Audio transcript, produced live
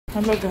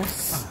Hello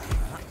guys.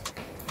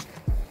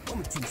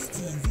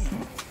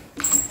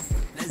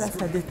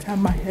 That's at the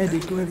time my hair they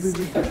go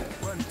everywhere.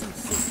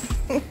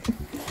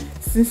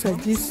 Since I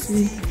did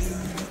see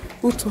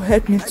who to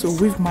help me to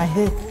weave my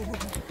hair,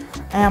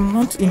 I am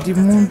not in the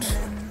mood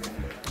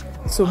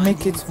to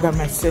make it by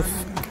myself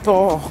at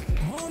all.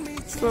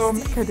 So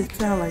make a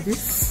detail like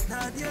this,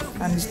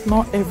 and it's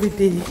not every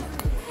day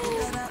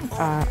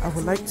I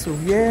would like to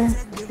wear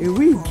a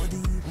wig.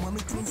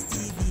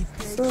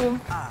 So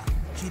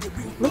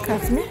look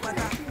at me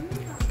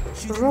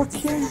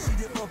rocking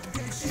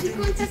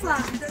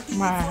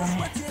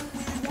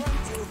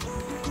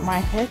my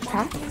hair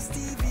tie.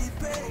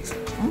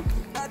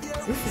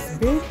 This is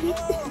baby.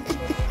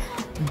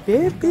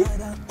 Baby.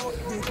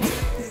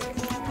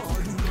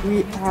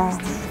 We are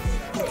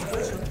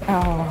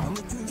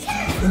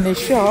in a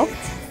shop.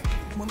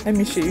 Let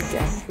me show you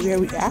guys where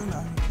we are.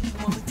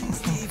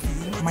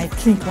 My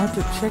king want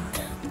to check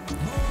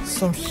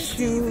some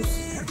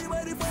shoes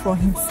for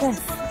himself.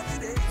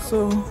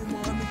 So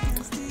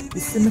you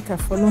see me can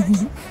follow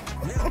him.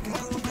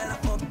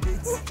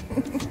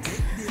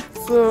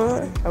 So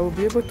I will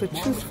be able to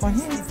choose for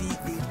him.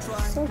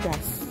 So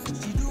guys,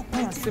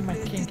 I want to see my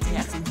king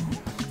here.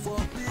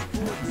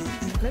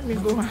 Let me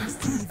go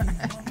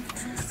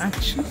and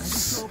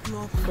choose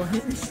for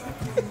him.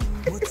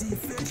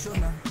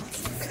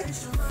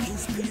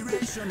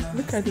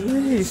 Look at the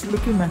way he is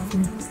looking at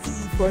me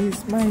for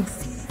his mind.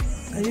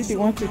 Are you the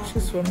one to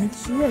choose for me?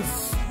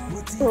 Yes.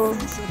 So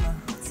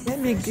let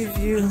me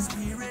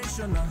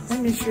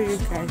show you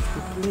guys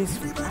the place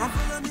we are.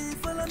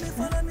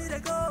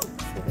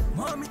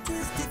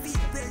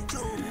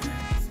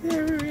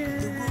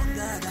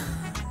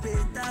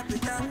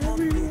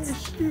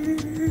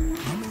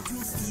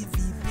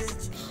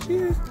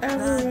 She's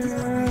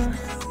everywhere.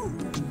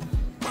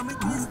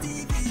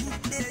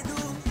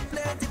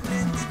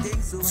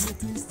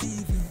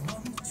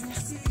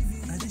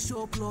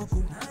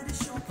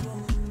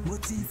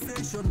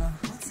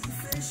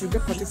 You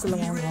get particular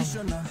one.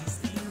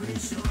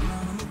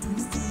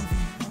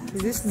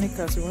 Is this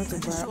sneakers you want to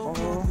buy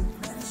or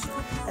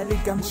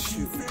elegant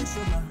shoe?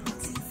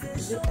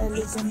 Is it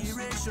elegant?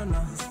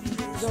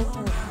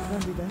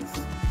 Don't do that.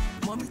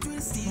 Oh,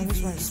 this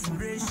one is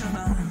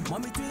small.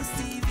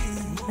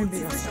 Maybe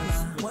your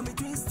size.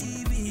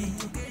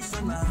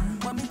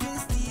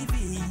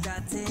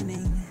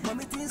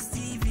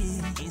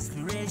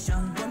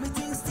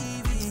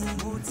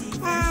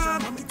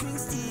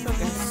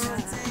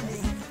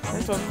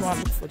 Let's all go and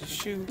look for the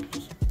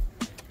shoes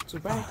to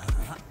buy.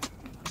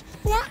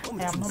 Yeah. I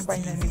am not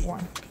buying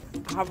anyone.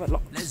 I have a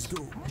lot. Let's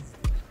go.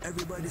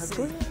 Everybody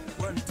going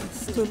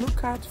to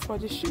look out for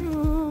the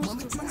shoes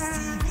to buy.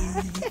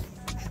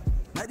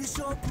 The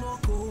shop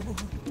logo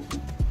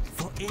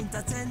for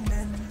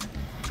entertainment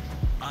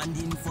and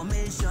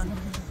information.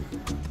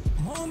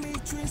 Mommy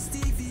Twins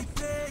TV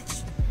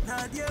page.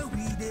 Now there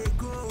we they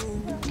go.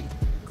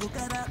 Go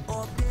get an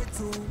update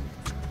to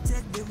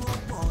check the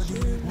whole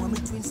body. Mommy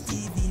Twins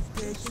TV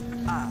page.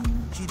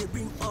 She they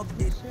bring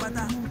update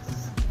better.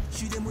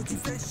 She they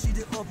motivate, she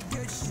they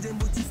update, she they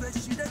motivate,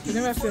 she they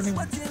give us what we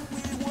want to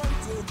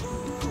go.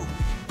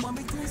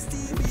 Mommy Twins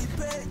TV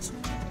page.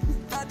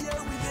 Now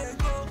there we they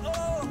go.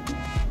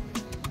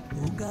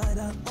 Oh God, I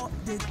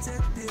update,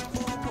 check the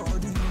whole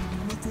body.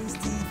 Mommy Twins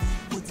TV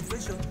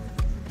motivation.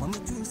 Mommy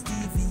Twins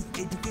TV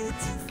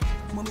educative.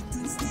 Mommy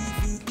Twins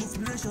TV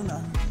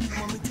inspirational.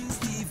 Mommy Twins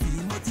TV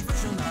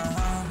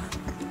motivational.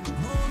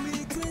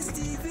 Mommy Twins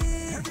TV.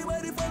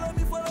 Everybody follow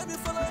me, follow me,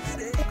 follow me.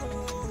 They go.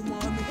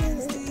 Mommy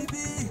Twins TV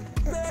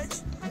page.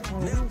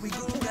 There we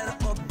go, get an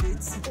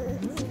update.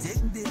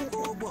 Take the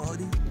whole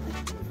body.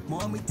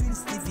 Mommy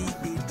Twins TV,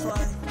 they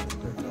try.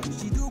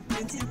 She do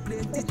plenty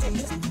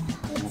things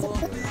for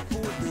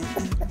people.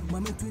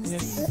 Mommy Twins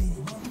TV.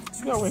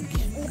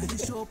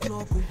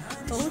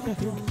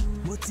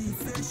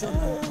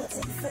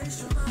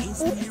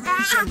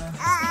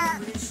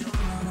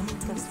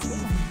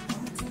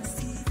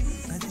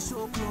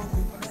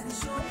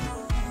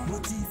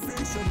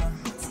 Motivation,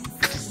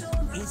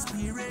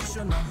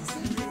 inspiration,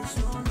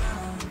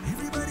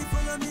 everybody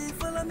follow me,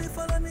 follow me,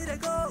 follow me, they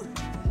go.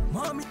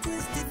 Mommy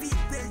Twins TV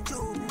page,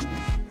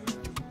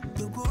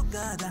 to go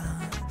gather.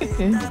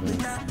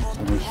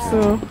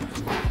 So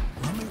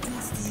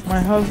my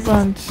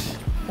husband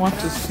want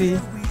to see.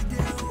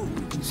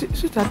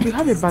 Sweetheart, you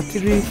have a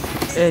battery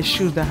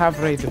shoes that have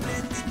red.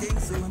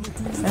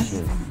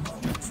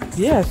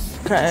 Yes,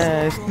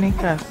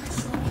 sneakers.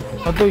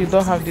 Although you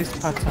don't have this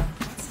pattern.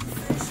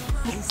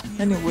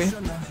 Anyway,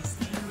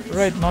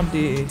 red not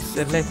the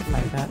select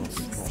like that.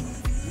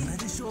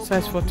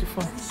 Size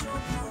 44.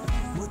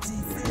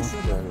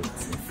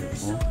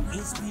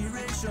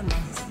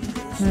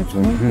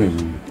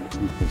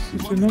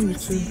 It will not be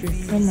too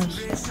big. How much?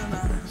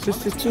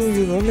 62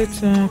 euro, only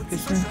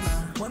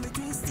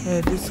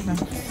 10%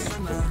 discount.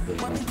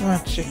 I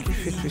want to check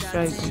if it is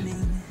sizing.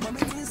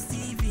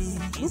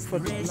 Look for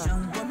the black.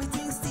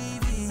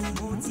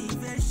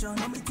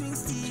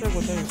 Check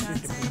what I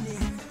see.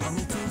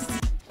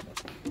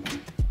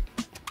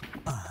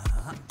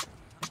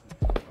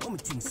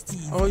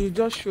 Or you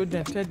just show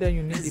them, tell them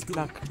you need the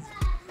plaque.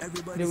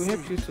 They will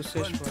help you to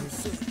search for it.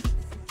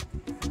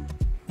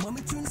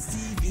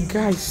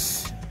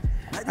 Guys,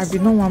 I be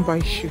no one buy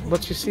shoe,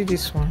 but you see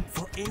this one?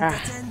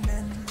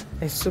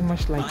 It's so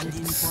much like it.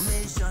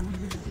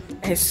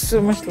 It's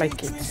so much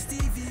like it.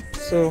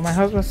 So my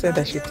husband said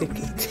I should take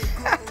it.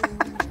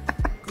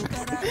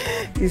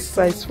 It's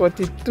size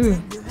 42.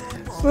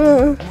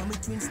 So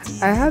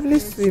I hardly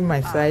see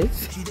my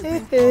size.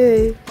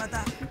 Hey,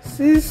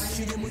 since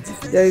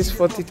there is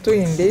 42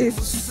 in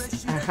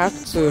this, I have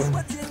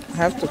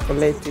to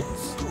collect it.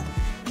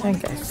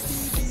 And guys,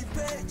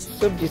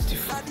 so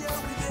beautiful.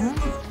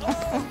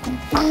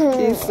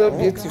 It's so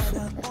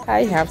beautiful.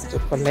 I have to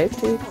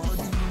collect it.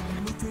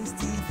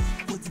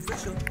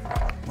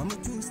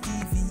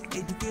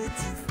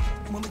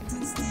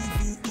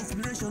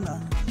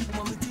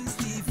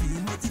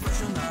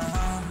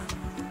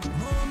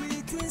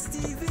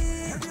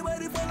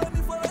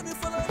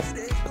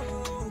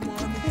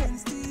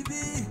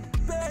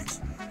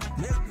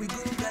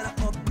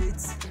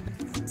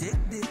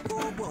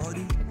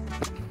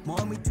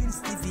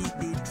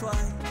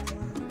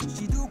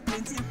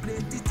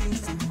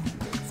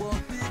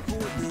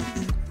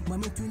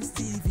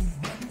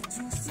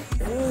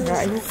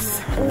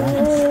 Guys,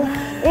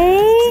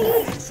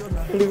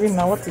 leaving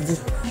now. What is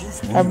it?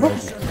 I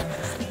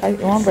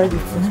want to buy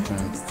this.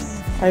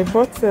 I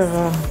bought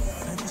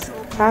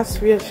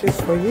house wear shoes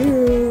for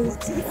you.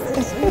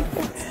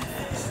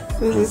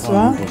 See this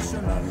one?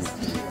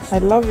 I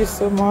love it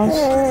so much.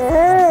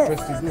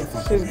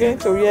 She's going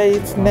to wear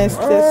it next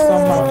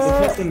summer.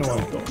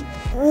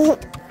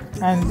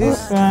 And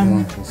this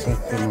one,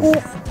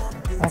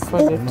 I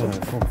for the two.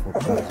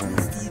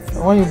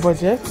 When you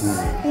budget,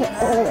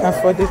 and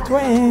for the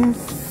twins.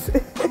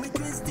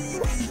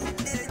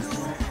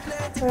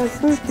 That's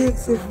so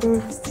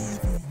beautiful.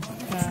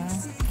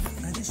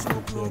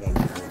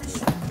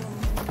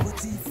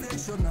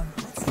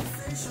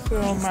 So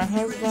my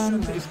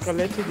husband is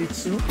collecting the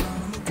two,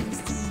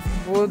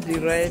 both the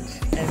red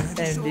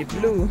and the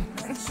blue.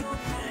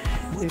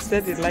 He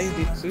said he liked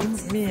the two.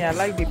 Me, I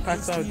like the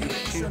pattern of the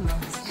shoe.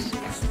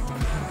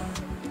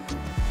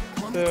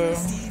 So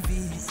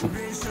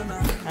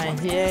and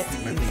here is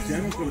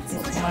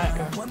my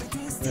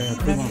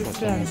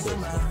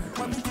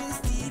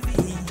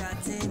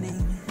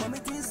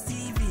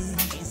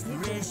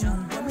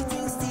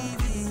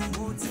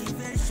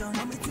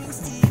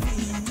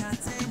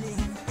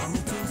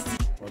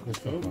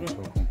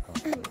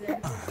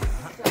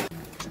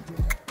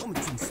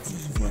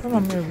come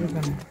on,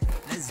 everyone.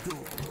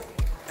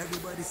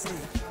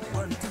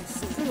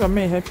 I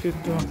may help you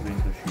do.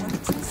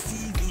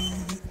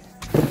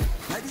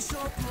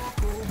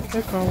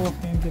 Take our walk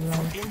in the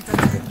land.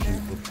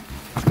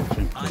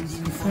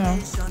 Yeah.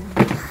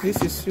 This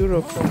is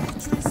Europe.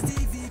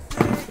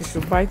 If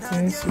you buy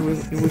things, you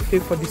will pay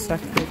for the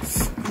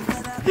sachets.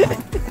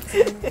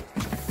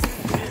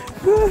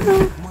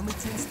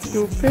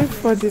 You pay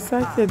for the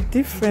sachet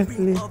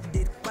differently.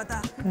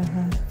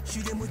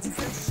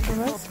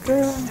 Let's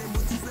go.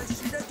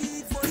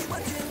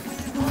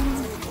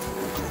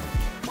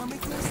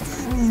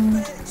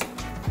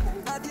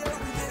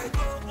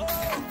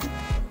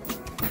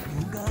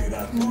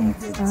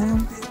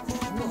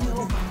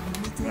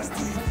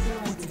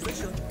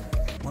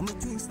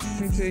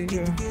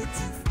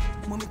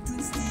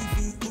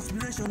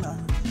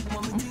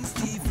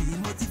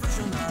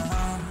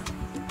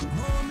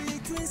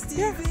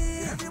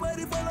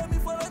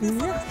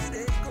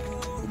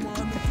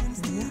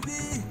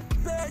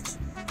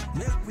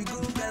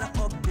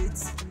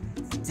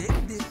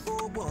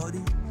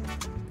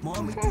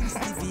 Mommy Twins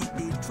TV,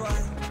 they try.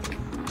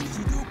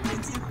 She do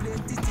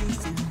plenty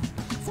things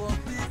for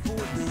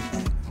people.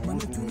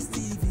 Mommy Twins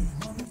TV.